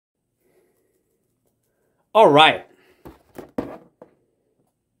All right.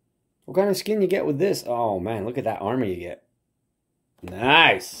 What kind of skin you get with this? Oh, man, look at that armor you get.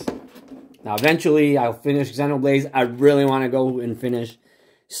 Nice. Now, eventually, I'll finish Xenoblaze. I really want to go and finish.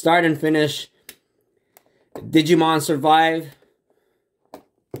 Start and finish Digimon Survive. Oh,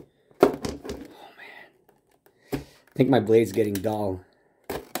 man. I think my blade's getting dull.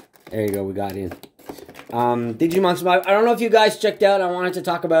 There you go. We got in. Digimon Survive. I don't know if you guys checked out. I wanted to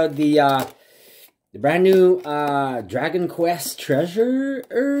talk about the brand new Dragon Quest Treasures.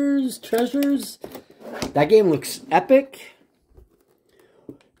 That game looks epic.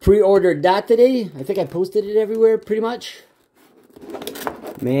 Pre-ordered that today. I think I posted it everywhere pretty much.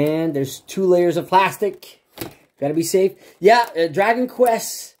 Man, there's 2 layers of plastic. Gotta be safe. Yeah, Dragon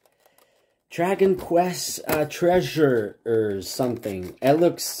Quest Treasures something. It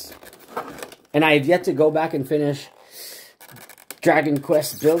looks... And I have yet to go back and finish Dragon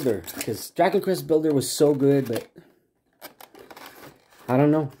Quest Builder. Because Dragon Quest Builder was so good, but... I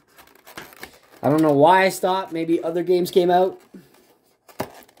don't know. I don't know why I stopped. Maybe other games came out.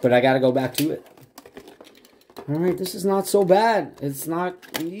 But I gotta go back to it. Alright, this is not so bad. It's not...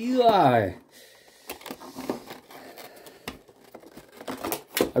 Yeah.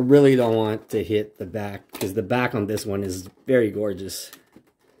 I really don't want to hit the back, because the back on this one is very gorgeous.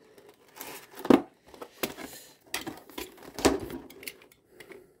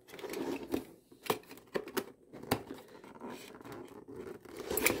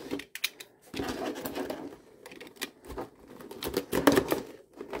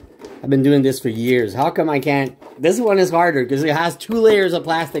 I've been doing this for years. How come I can't? This one is harder because it has 2 layers of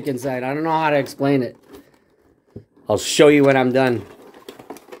plastic inside. I don't know how to explain it. I'll show you when I'm done.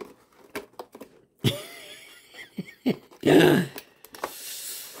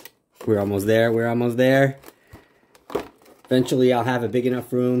 We're almost there. We're almost there. Eventually, I'll have a big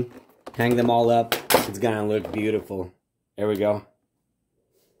enough room. Hang them all up. It's going to look beautiful. There we go.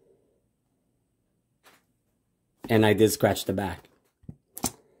 And I did scratch the back.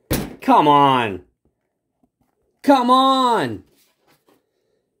 Come on. Come on.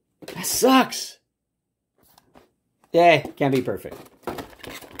 That sucks. Yeah, can't be perfect.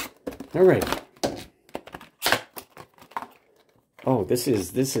 All right. Oh, this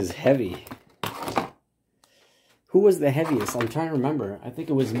is heavy. Who was the heaviest? I'm trying to remember. I think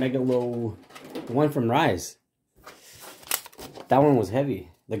it was Megalo, the one from Rise. That one was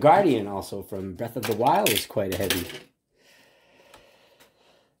heavy. The Guardian also from Breath of the Wild is quite heavy.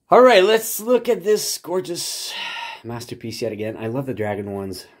 All right, let's look at this gorgeous masterpiece yet again. I love the dragon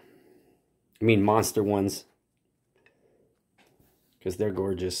ones. I mean, monster ones. Because they're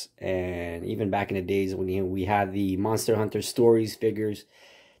gorgeous. And even back in the days when we had the Monster Hunter Stories figures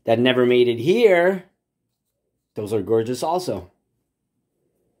that never made it here, those are gorgeous also.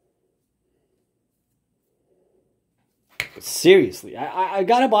 But seriously, I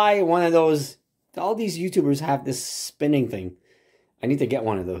gotta buy one of those. All these YouTubers have this spinning thing. I need to get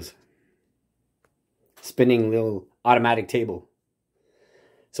one of those. Spinning little automatic table.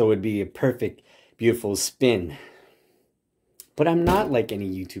 So it would be a perfect, beautiful spin. But I'm not like any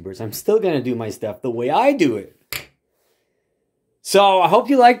YouTubers. I'm still going to do my stuff the way I do it. So I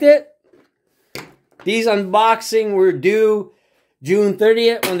hope you liked it. These unboxing were due June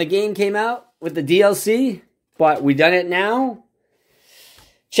 30th when the game came out with the DLC. But we done it now.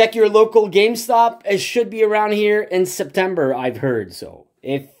 Check your local GameStop. It should be around here in September, I've heard. So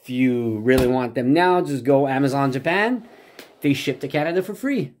if you really want them now, just go Amazon Japan. They ship to Canada for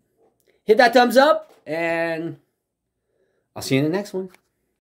free. Hit that thumbs up, and I'll see you in the next one.